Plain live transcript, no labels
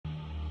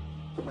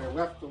To my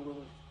left a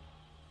little.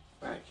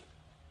 Thank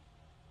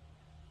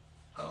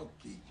you.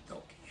 Okie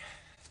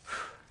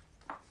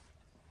dokie.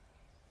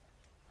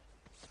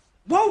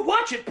 Whoa,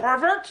 watch it,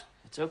 pervert!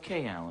 It's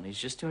okay, Alan. He's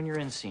just doing your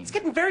inseam. It's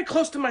getting very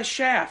close to my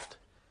shaft.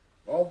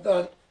 All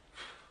done.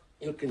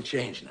 You can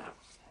change now.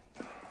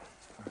 All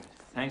right.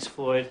 Thanks,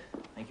 Floyd.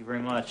 Thank you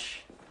very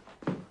much.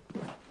 All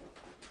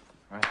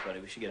right, buddy,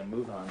 we should get a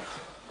move on.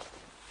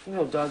 You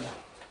know, Doug,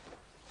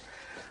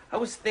 I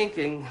was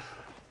thinking,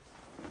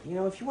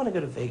 if you want to go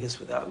to Vegas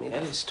without me,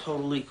 that is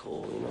totally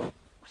cool,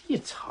 What are you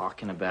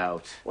talking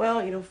about?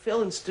 Well,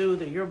 Phil and Stu,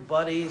 they're your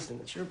buddies, and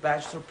it's your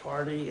bachelor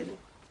party, and...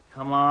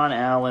 Come on,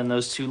 Alan.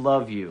 Those two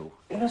love you.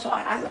 So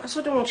I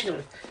also don't want you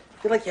to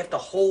feel like you have to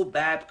hold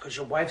back because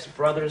your wife's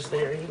brother's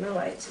there,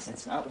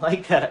 It's not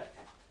like that.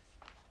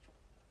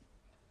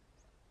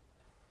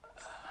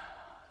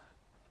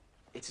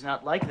 It's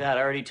not like that.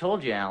 I already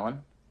told you,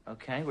 Alan.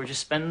 Okay? We're just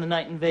spending the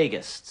night in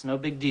Vegas. It's no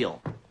big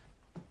deal.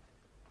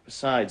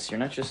 Besides, you're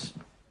not just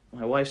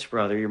my wife's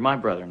brother. You're my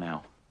brother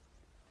now.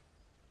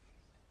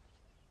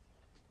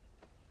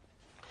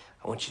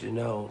 I want you to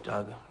know,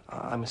 Doug,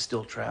 I'm a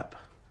steel trap.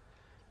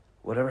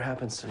 Whatever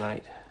happens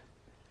tonight,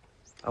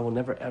 I will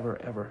never, ever,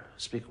 ever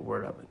speak a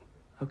word of it.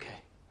 Okay.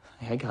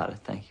 I got it.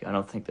 Thank you. I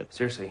don't think that...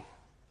 Seriously,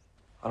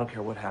 I don't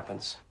care what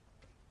happens.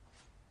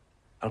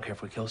 I don't care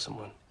if we kill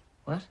someone.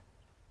 What?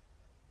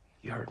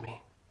 You heard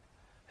me.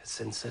 It's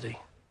Sin City.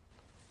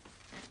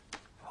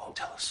 I won't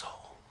tell a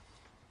soul.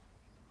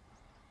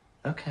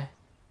 Okay.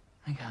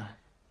 I got it.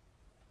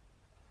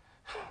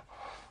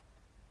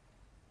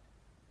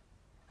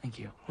 Thank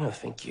you. Oh,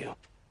 thank you.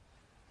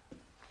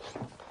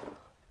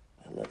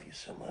 I love you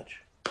so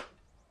much.